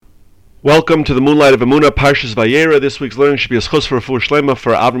Welcome to the Moonlight of Emunah, Parshas Vayera. This week's learning should be a schus for a full shlema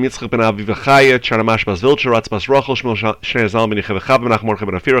for Avram Yitzchak ben Avi V'chaya, Charamash Bas Vilcher, Ratz Bas Rochel, Shmuel Shnei Zal ben Yechiv V'chav, Menachem Mordechai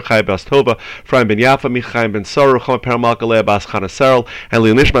ben Afira, Chai Bas Tova, Ephraim ben Yafa, Michaim ben Saru, Chama Paramalka, Leah Bas Chana Serel, and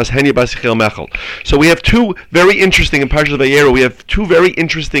Leonishmas Henya Bas Yechiel Mechel. So we have two very interesting, in Parshas Vayera, we have two very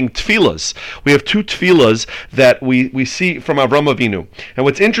interesting tefillas. We have two tefillas that we see from Avram Avinu. And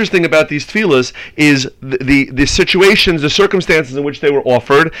what's interesting about these tefillas is the situations, the circumstances in which they were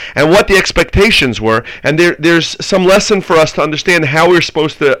offered, and what the expectations were, and there's some lesson for us to understand how we're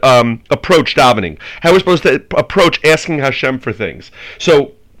supposed to approach davening, how we're supposed to approach asking Hashem for things.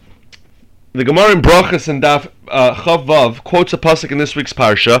 So the Gemara in Brachas and Daf Chav Vav quotes a pasuk in this week's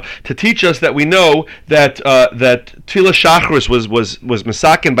parsha to teach us that we know that Tefillah Shachris was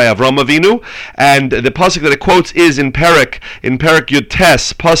misaken by Avram Avinu, and the pasuk that it quotes is in Perek Yud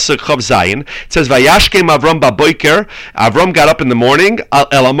Tes pasuk Chav Zayin. It says Vayashkem Avram baboiker. Avram got up in the morning el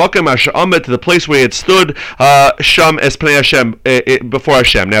hamokem asher amed, to the place where he had stood sham es pnei Hashem, before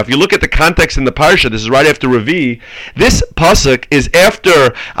Hashem. Now, if you look at the context in the parsha, this is right after Revi. This pasuk is after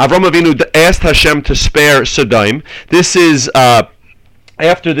Avram Avinu asked Hashem to spare Sodom. This is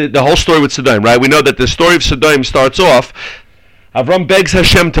after the whole story with Sodom, right? We know that the story of Sodom starts off, Avram begs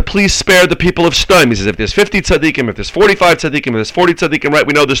Hashem to please spare the people of Sodom. He says, if there's 50 tzaddikim, if there's 45 tzaddikim, if there's 40 tzaddikim, right,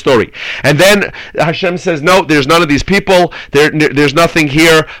 we know the story. And then Hashem says, no, there's none of these people, there's nothing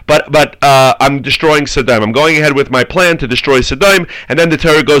here, but I'm destroying Sodom. I'm going ahead with my plan to destroy Sodom. And then the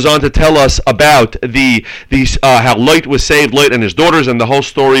Torah goes on to tell us about how Lot was saved, Lot and his daughters, and the whole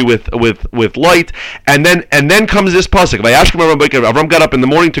story with Lot. And then comes this pasuk. Avram got up in the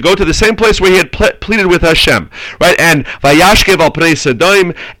morning to go to the same place where he had pleaded with Hashem, right? And Vayashkev al pnei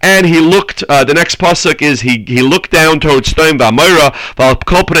Sodom, and he looked. The next pasuk is he looked down towards Sodom v'Amora v'al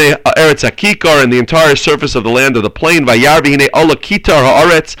kol pnei Eretz Hakikar, and the entire surface of the land of the plain. Vayar v'hinei ola kitar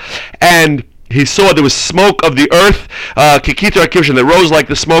haaretz, and he saw there was smoke of the earth, kikitar kivshin, that rose like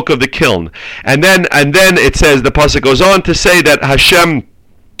the smoke of the kiln. And then it says, the pasuk goes on to say that Hashem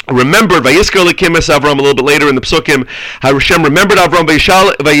remembered Vayizkar Elokim es Avram, a little bit later in the Psukim. Hashem remembered Avram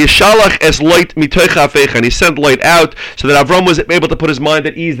Vayishalach es Lot mitoich hafecha, and he sent Lot out so that Avram was able to put his mind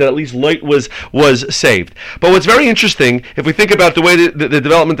at ease that at least Lot was saved. But what's very interesting, if we think about the way the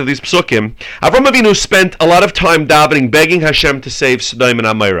development of these Psukim, Avram Avinu spent a lot of time davening, begging Hashem to save Sodom and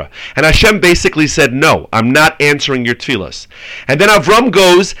Amorah, and Hashem basically said, no, I'm not answering your tefillas. And then Avram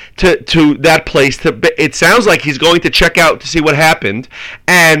goes to that place. It sounds like he's going to check out to see what happened,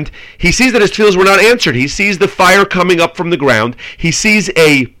 and he sees that his tefillas were not answered. He sees the fire coming up from the ground. He sees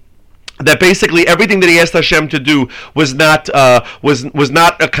that basically everything that he asked Hashem to do was not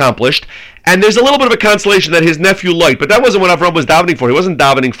accomplished. And there's a little bit of a consolation that his nephew Lot, but that wasn't what Avram was davening for. He wasn't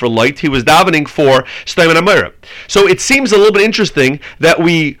davening for Lot. He was davening for Sodom and Amorah. So it seems a little bit interesting that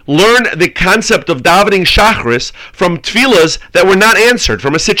we learn the concept of davening Shachris from tefillas that were not answered,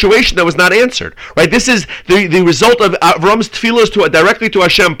 from a situation that was not answered. Right? This is the result of Avram's tefillas directly to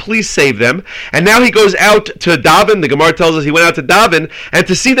Hashem, please save them. And now he goes out to daven. The Gemara tells us he went out to daven, and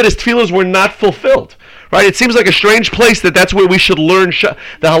to see that his tefillas were not fulfilled. Right? It seems like a strange place that's where we should learn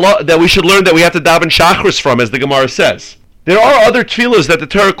that we should learn that we have to daven Shachris from, as the Gemara says. There are other tefillas that the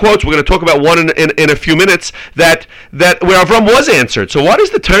Torah quotes. We're going to talk about one in a few minutes that where Avram was answered. So why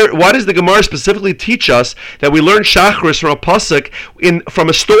does the Gemara specifically teach us that we learn Shachris from a pasuk from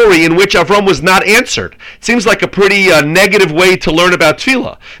a story in which Avram was not answered? It seems like a pretty negative way to learn about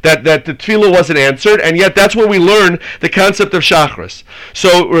tefillah, that the tefillah wasn't answered, and yet that's where we learn the concept of Shachris.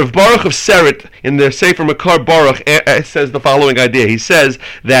 So Rav Baruch of Seret in the Sefer Makar Baruch says the following idea. He says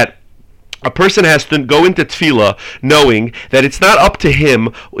that a person has to go into tefillah knowing that it's not up to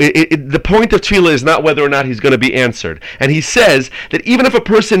him. The point of tefillah is not whether or not he's going to be answered. And he says that even if a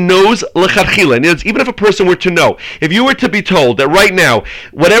person knows lechatchila, even if a person were to know, if you were to be told that right now,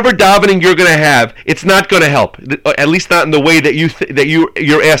 whatever davening you're going to have, it's not going to help, at least not in the way that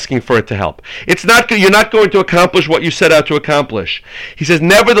you're asking for it to help. You're not going to accomplish what you set out to accomplish. He says,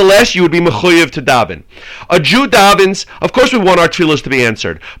 nevertheless, you would be mechuyev to daven. A Jew davens. Of course, we want our tefillahs to be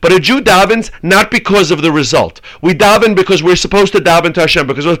answered, but a Jew davens not because of the result. We daven because we're supposed to daven to Hashem,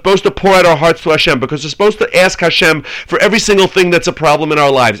 because we're supposed to pour out our hearts to Hashem, because we're supposed to ask Hashem for every single thing that's a problem in our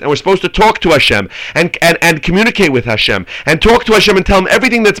lives, and we're supposed to talk to Hashem and communicate with Hashem and talk to Hashem and tell Him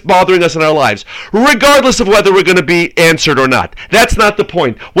everything that's bothering us in our lives, regardless of whether we're going to be answered or not. That's not the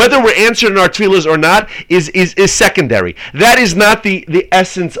point. Whether we're answered in our tefillahs or not is secondary. That is not the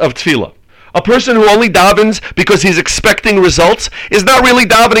essence of tefillah. A person who only davens because he's expecting results is not really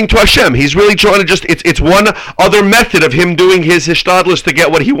davening to Hashem. He's really trying to it's one other method of him doing his hishtadlus to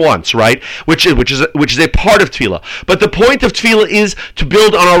get what he wants, right? Which is a part of tefillah. But the point of tefillah is to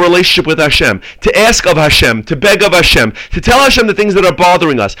build on our relationship with Hashem, to ask of Hashem, to beg of Hashem, to tell Hashem the things that are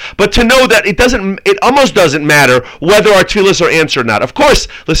bothering us, but to know that it almost doesn't matter whether our tefillahs are answered or not. Of course,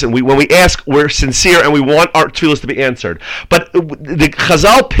 listen, when we ask, we're sincere and we want our tefillahs to be answered. But the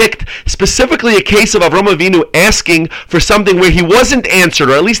Chazal picked specifically a case of Avraham Avinu asking for something where he wasn't answered,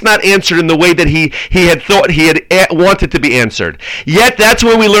 or at least not answered in the way that he had thought he had wanted to be answered. Yet that's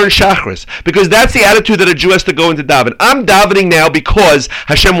where we learn Shachris, because that's the attitude that a Jew has to go into daven. I'm davening now because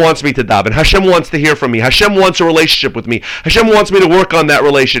Hashem wants me to daven. Hashem wants to hear from me. Hashem wants a relationship with me. Hashem wants me to work on that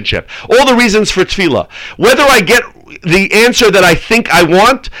relationship. All the reasons for tefillah. Whether I get the answer that I think I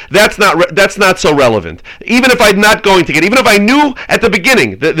want, that's not so relevant. Even if I'm not going to get, even if I knew at the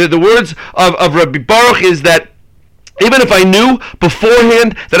beginning, the words of Rabbi Baruch is that even if I knew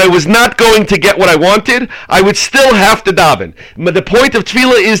beforehand that I was not going to get what I wanted, I would still have to daven. But the point of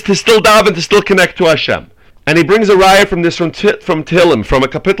tefillah is to still daven, to still connect to Hashem. And he brings a raya from this from Tehillim, from a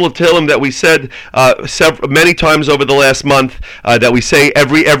capital of Tehillim that we said many times over the last month, that we say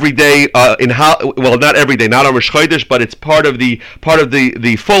every day not every day, not on Rosh Chodesh, but it's part of the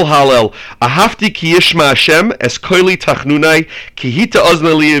full Hallel. Ahafti ki yishma Hashem es koili tachnunai ki hita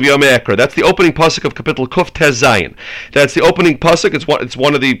ozna li v'yomei ekra. That's the opening pasuk of capital Kuf Tez Zayin. That's the opening pasuk. It's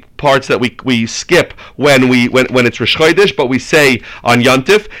one of the parts that we skip when it's Rosh Chodesh, but we say on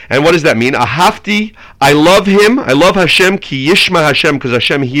Yontif. And what does that mean? Ahafti, I love him, I love Hashem, ki yishma Hashem, because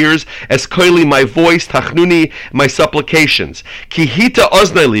Hashem hears, es koili, my voice, tachnuni, my supplications, ki hita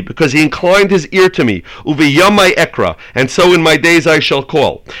oznaili, because he inclined his ear to me, uviyamai ekra, and so in my days I shall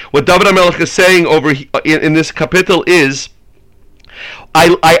call. What David HaMelech is saying over in this capital is,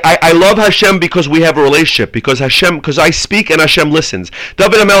 I love Hashem because we have a relationship, because I speak and Hashem listens.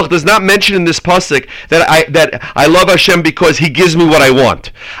 David HaMelech does not mention in this pasuk that I love Hashem because He gives me what I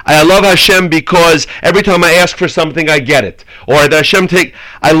want. I love Hashem because every time I ask for something I get it. Or that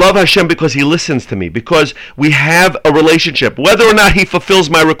I love Hashem because He listens to me, because we have a relationship, whether or not He fulfills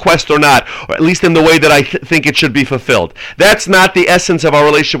my request or not, or at least in the way that I think it should be fulfilled. That's not the essence of our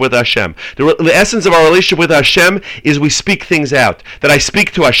relationship with Hashem. The essence of our relationship with Hashem is we speak things out, that I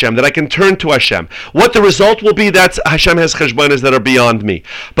speak to Hashem, that I can turn to Hashem. What the result will be, that's Hashem has cheshbonos that are beyond me.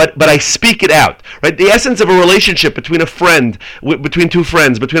 But I speak it out, right? The essence of a relationship between a friend, between two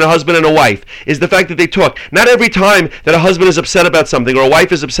friends, between a husband and a wife, is the fact that they talk. Not every time that a husband is upset about something or a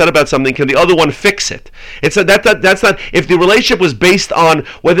wife is upset about something can the other one fix it. That's not. If the relationship was based on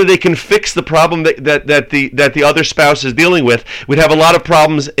whether they can fix the problem that the other spouse is dealing with, we'd have a lot of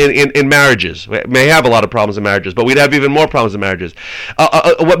problems in marriages. We may have a lot of problems in marriages, but we'd have even more problems in marriages.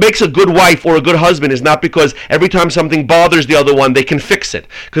 What makes a good wife or a good husband is not because every time something bothers the other one, they can fix it.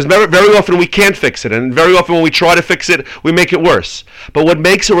 Because very often we can't fix it, and very often when we try to fix it, we make it worse. But what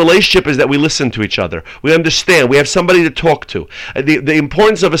makes a relationship is that we listen to each other. We understand. We have somebody to talk to. The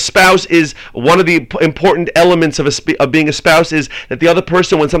importance of a spouse is, one of the important elements of being a spouse is that the other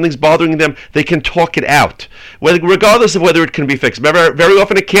person, when something's bothering them, they can talk it out, regardless of whether it can be fixed. Very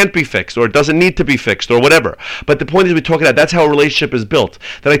often it can't be fixed, or it doesn't need to be fixed, or whatever. But the point is, we talk it out. That's how a relationship is built.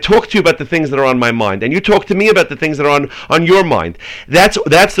 That I talk to you about the things that are on my mind, and you talk to me about the things that are on your mind. That's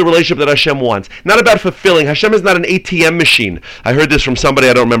the relationship that Hashem wants. Not about fulfilling. Hashem is not an ATM machine. I heard this from somebody,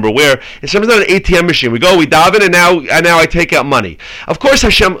 I don't remember where. Hashem is not an ATM machine. We daven, and now I take out money. Of course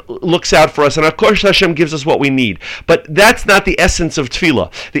Hashem looks out for us, and of course Hashem gives us what we need. But that's not the essence of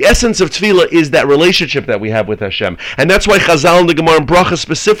tefillah. The essence of tefillah is that relationship that we have with Hashem. And that's why Chazal and the Gemara and Bracha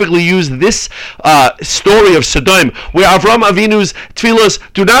specifically use this story of Sodom, where Avram Avinu's tefillahs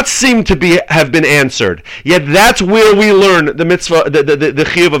do not seem to have been answered. Yet that's where we learn the mitzvah, the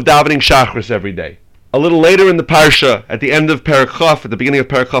chiyuv of davening Shachris every day. A little later in the parsha, at the end of Perek Chof, at the beginning of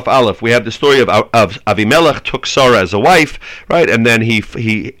Perek Chof Aleph, we have the story of Avimelech took Sarah as a wife, right? And then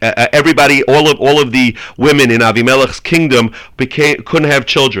everybody, all of the women in Avimelech's kingdom couldn't have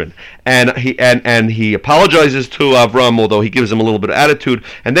children. And he apologizes to Avram, although he gives him a little bit of attitude.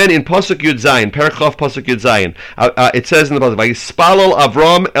 And then in Pasuk Yud Zayin, Perek Chof Pasuk Yud Zayin, it says in the Pasuk, "Vayispalol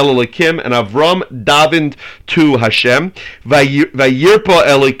Avram el Elokim," and Avram davened to Hashem. Vayirpo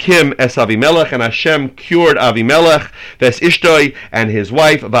Elokim es Avimelech, and Hashem cured Avimelech, ves Ishtoi, and his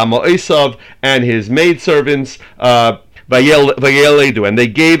wife, Vamoesav, and his maidservants, Vayeledu, and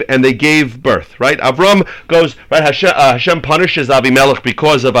they gave birth. Right? Avram goes, right? Hashem punishes Avimelech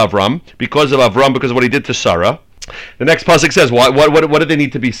because of Avram, because of what he did to Sarah. The next pasuk says, what do they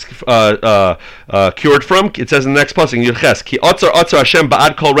need to be cured from? It says in the next pasuk, Yirches, Ki otzar Hashem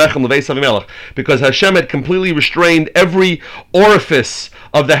ba'ad kol rechem leveis Avimelech, because Hashem had completely restrained every orifice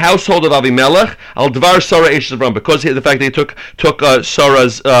of the household of Avimelech, al dvar Sarah Eish Avram, because the fact that he took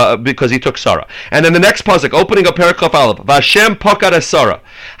Sarah's, because he took Sarah. And then the next pasuk, opening up Perikaf Aleph, Vashem pakad es Sarah.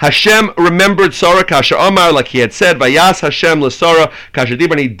 Hashem remembered Sarah, kasher Amar, like he had said, Vayas Hashem l'Sarah, kasher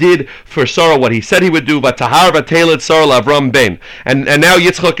Dibra, and he did for Sarah what he said he would do, Vatahar vatelet Sarah l'Avram ben. And now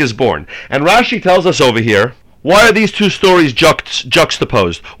Yitzchak is born. And Rashi tells us over here, why are these two stories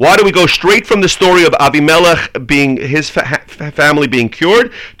juxtaposed? Why do we go straight from the story of Avimelech being his family being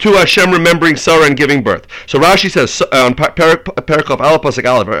cured to Hashem remembering Sarah and giving birth? So Rashi says on Perikov Aleph Pasuk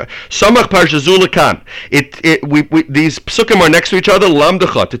Aleph, Samach Parsha Zulakan. These psukim are next to each other.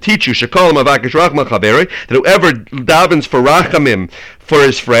 Lamdecha, to teach you Shekol Mavakish Rachma Chaveri, that whoever davens for Rachamim for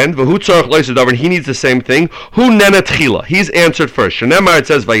his friend, and he needs the same thing. Who nena tchila? He's answered first. Shenemar, it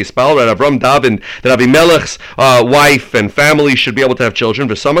says Vayispal, that Avram davened that Avimelech's wife and family should be able to have children.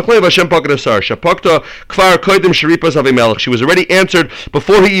 She was already answered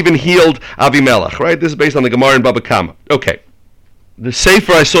before he even healed Avimelech. Right? This is based on the Gemara in Baba Kama. Okay. The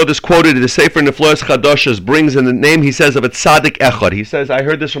Sefer, I saw this quoted, the Sefer Nefloes Chadashas brings in the name, he says, of a Tzaddik Echad. He says, I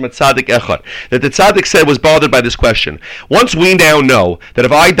heard this from a Tzaddik Echad, that the Tzaddik said was bothered by this question. Once we now know that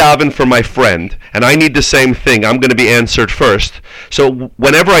if I daven for my friend, and I need the same thing, I'm going to be answered first. So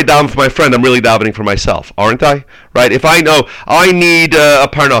whenever I daven for my friend, I'm really davening for myself, aren't I? Right? If I know I need a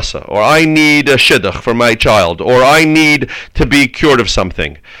parnasa, or I need a shidduch for my child, or I need to be cured of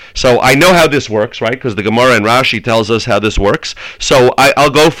something. So I know how this works, right? Because the Gemara and Rashi tells us how this works. So I'll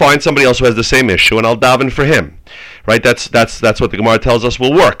go find somebody else who has the same issue, and I'll daven for him. Right? That's what the Gemara tells us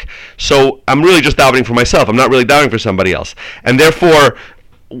will work. So I'm really just davening for myself. I'm not really davening for somebody else. And therefore,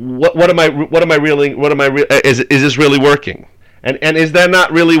 is this really working? And is that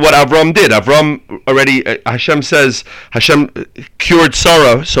not really what Avram did? Avram already, Hashem says, Hashem cured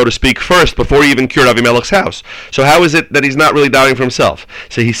Sarah, so to speak, first, before he even cured Avimelech's house. So how is it that he's not really davening for himself?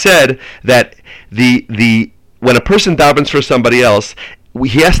 So he said that when a person davens for somebody else,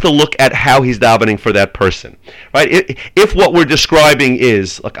 he has to look at how he's davening for that person, right? If what we're describing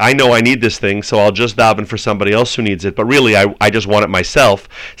is, like, I know I need this thing, so I'll just daven for somebody else who needs it, but really I just want it myself,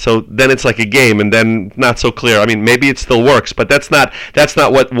 so then it's like a game, and then not so clear. I mean, maybe it still works, but that's not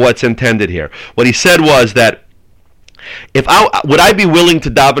what's intended here. What he said was that would I be willing to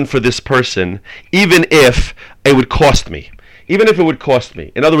daven for this person, even if it would cost me? Even if it would cost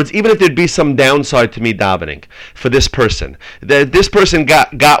me. In other words, even if there'd be some downside to me davening for this person, that this person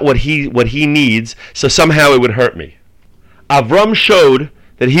got what he needs, so somehow it would hurt me. Avram showed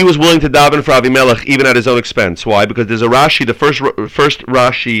that he was willing to daven for Avimelech even at his own expense. Why? Because there's a Rashi, the first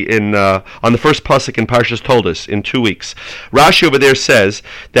Rashi on the first pasuk in Parshas Toldos in 2 weeks. Rashi over there says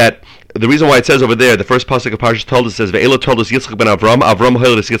that the reason why it says over there, the first pasuk of Parshas Toldos says, "Ve'elo Toldos Yitzchak ben Avram, Avram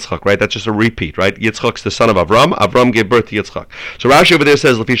hoiles Yitzchak." Right? That's just a repeat. Right? Yitzchak's the son of Avram. Avram gave birth to Yitzchak. So Rashi over there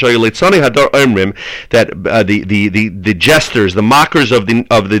says, "Lefisha Yitzani Hadar Omrim," that the jesters, the mockers of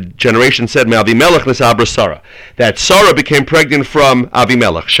the generation said, "Me'Avimelech nesabra Sarah," that Sarah became pregnant from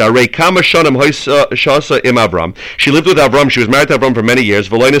Avimelech. Sharei kama shonim shasa im Avram. She lived with Avram. She was married to Avram for many years.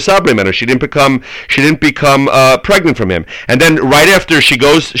 V'lo nesabra menu. She didn't become pregnant from him. And then right after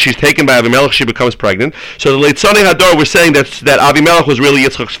she's taken by Avimelech, she becomes pregnant. So the Leitzani Hadar was saying that Avimelech was really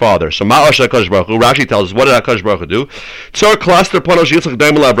Yitzchak's father. So Ma'ash HaKadosh Baruch Hu, Rashi tells us, what did HaKadosh Baruch Hu do? Tzor klaster ponosh Yitzchak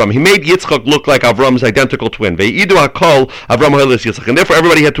daimel Avram. He made Yitzchak look like Avram's identical twin. Ve'idu hakol Avram hoiles Yitzchak. And therefore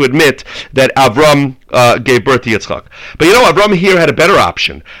everybody had to admit that Avram gave birth to Yitzchak. But you know, Avram here had a better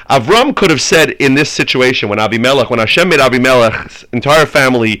option. Avram could have said in this situation, when Hashem made Avimelech's entire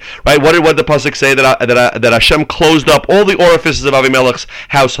family, right? What did the pasuk say that Hashem closed up all the orifices of Avimelech's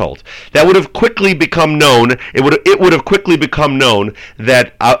household? That would have quickly become known. It would have quickly become known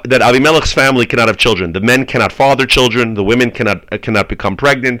that Avimelech's family cannot have children. The men cannot father children. The women cannot become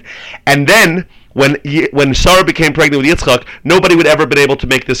pregnant. And then when Sarah became pregnant with Yitzchak, nobody would ever been able to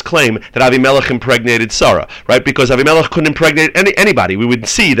make this claim that Avimelech impregnated Sarah, right? Because Avimelech couldn't impregnate anybody. We would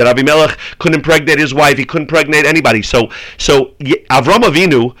see that Avimelech couldn't impregnate his wife. He couldn't impregnate anybody. So Avram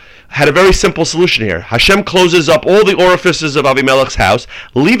Avinu had a very simple solution here. Hashem closes up all the orifices of Avimelech's house.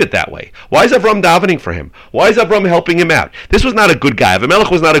 Leave it that way. Why is Avram davening for him? Why is Avram helping him out? This was not a good guy. Avimelech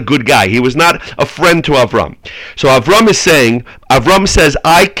was not a good guy. He was not a friend to Avram. So Avram says,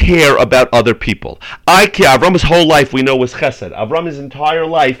 I care about other people. I care. Avram's whole life, we know, was chesed. Avram's entire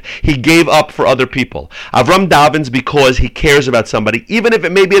life, he gave up for other people. Avram davens because he cares about somebody, even if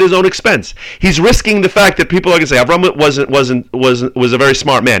it may be at his own expense. He's risking the fact that people are going to say, Avram was a very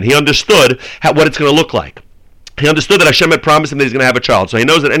smart man. He understood what it's going to look like. He understood that Hashem had promised him that he's going to have a child. So he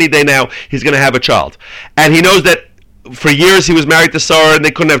knows that any day now he's going to have a child. And he knows that for years he was married to Sarah and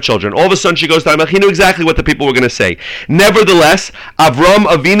they couldn't have children. All of a sudden she goes to Abimelech. He knew exactly what the people were going to say. Nevertheless, Avram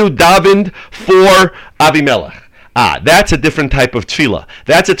Avinu davened for Abimelech. That's a different type of tefillah.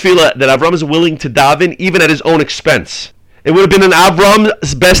 That's a tefillah that Avram is willing to daven even at his own expense. It would have been in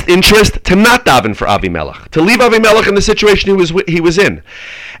Avram's best interest to not daven for Abimelech, to leave Abimelech in the situation he was in.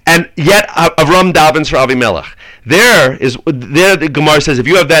 And yet Avram davens for Abimelech. There the Gemara says, if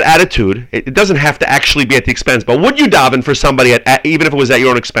you have that attitude, it doesn't have to actually be at the expense. But would you daven for somebody even if it was at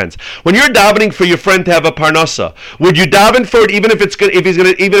your own expense? When you're davening for your friend to have a parnasa, would you daven for it even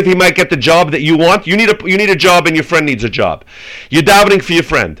if he might get the job that you want? You need a job and your friend needs a job. You're davening for your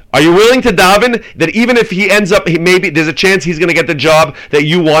friend. Are you willing to daven that even if he ends up, maybe there's a chance he's going to get the job that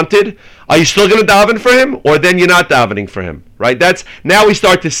you wanted? Are you still going to daven for him, or then you're not davening for him? Right? That's now we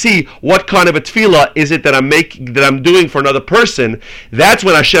start to see what kind of a tefillah is it that I'm doing for another person. That's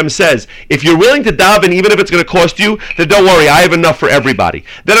when Hashem says, if you're willing to daven, even if it's going to cost you, then don't worry, I have enough for everybody.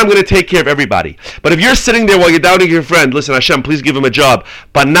 Then I'm going to take care of everybody. But if you're sitting there while you're davening your friend, listen, Hashem, please give him a job,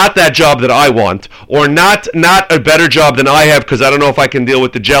 but not that job that I want, or not a better job than I have because I don't know if I can deal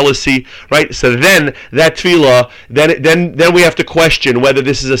with the jealousy, right? So then that tefillah, then we have to question whether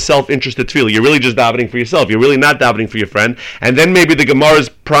this is a self-interested tefillah. You're really just davening for yourself. You're really not davening for your friend. And then maybe the Gemara's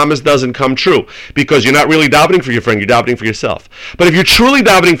promise doesn't come true because you're not really davening for your friend, you're davening for yourself. But if you're truly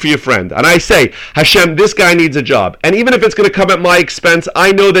davening for your friend, and I say, Hashem, this guy needs a job, and even if it's going to come at my expense,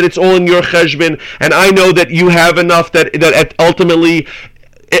 I know that it's all in your cheshbon, and I know that you have enough that ultimately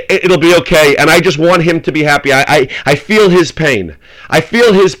it'll be okay, and I just want him to be happy. I feel his pain. I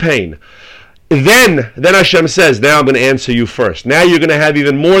feel his pain. Then Hashem says, now I'm going to answer you first. Now you're going to have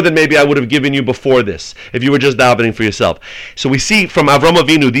even more than maybe I would have given you before this, if you were just davening for yourself. So we see from Avram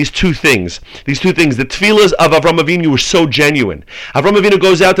Avinu these two things. The tefillahs of Avram Avinu were so genuine. Avram Avinu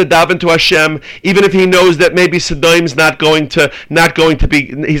goes out to daven to Hashem, even if he knows that maybe Sodom's not going to be,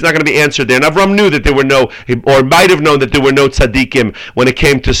 he's not going to be answered there. And Avram knew that there were or might have known that there were no tzaddikim when it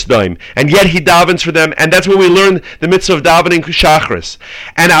came to Sodom. And yet he davens for them, and that's when we learn the mitzvah of davening Shachris.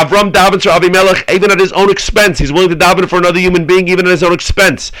 And Avram davens for Abimelech even at his own expense. He's willing to daven for another human being even at his own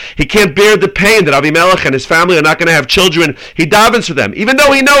expense. He can't bear the pain that Abimelech and his family are not going to have children. He davens for them, even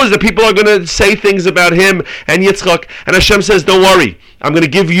though he knows that people are going to say things about him and Yitzchak. And Hashem says, don't worry, I'm going to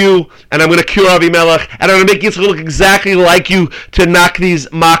give you, and I'm going to cure Abimelech, and I'm going to make Yitzchak look exactly like you to knock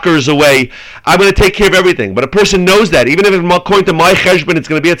these mockers away. I'm going to take care of everything. But a person knows that, even if it's according to my cheshbon, it's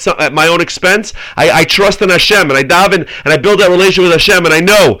going to be at my own expense. I trust in Hashem, and I daven, and I build that relationship with Hashem, and I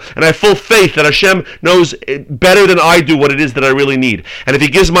know, and I have full faith that Hashem knows better than I do what it is that I really need. And if He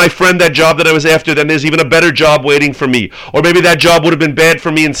gives my friend that job that I was after, then there's even a better job waiting for me. Or maybe that job would have been bad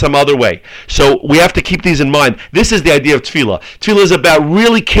for me in some other way. So we have to keep these in mind. This is the idea of tefillah. Tefillah is about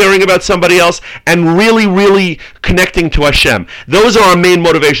really caring about somebody else and really, really connecting to Hashem. Those are our main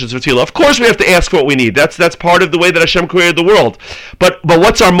motivations for tefillah. Of course, we have to ask for what we need. That's part of the way that Hashem created the world. But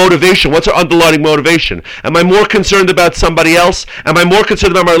what's our motivation? What's our underlying motivation? Am I more concerned about somebody else? Am I more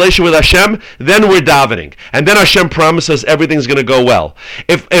concerned about my relation with Hashem? Then we're davening. And then Hashem promises everything's going to go well.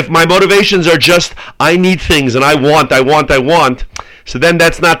 If my motivations are just, I need things and I want, so then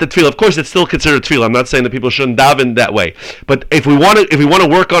that's not the tefillah. Of course, it's still considered tefillah. I'm not saying that people shouldn't daven that way. But if we want to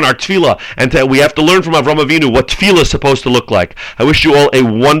work on our tefillah, and we have to learn from Avram Avinu what tefillah is supposed to look like. I wish you all a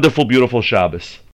wonderful, beautiful Shabbos.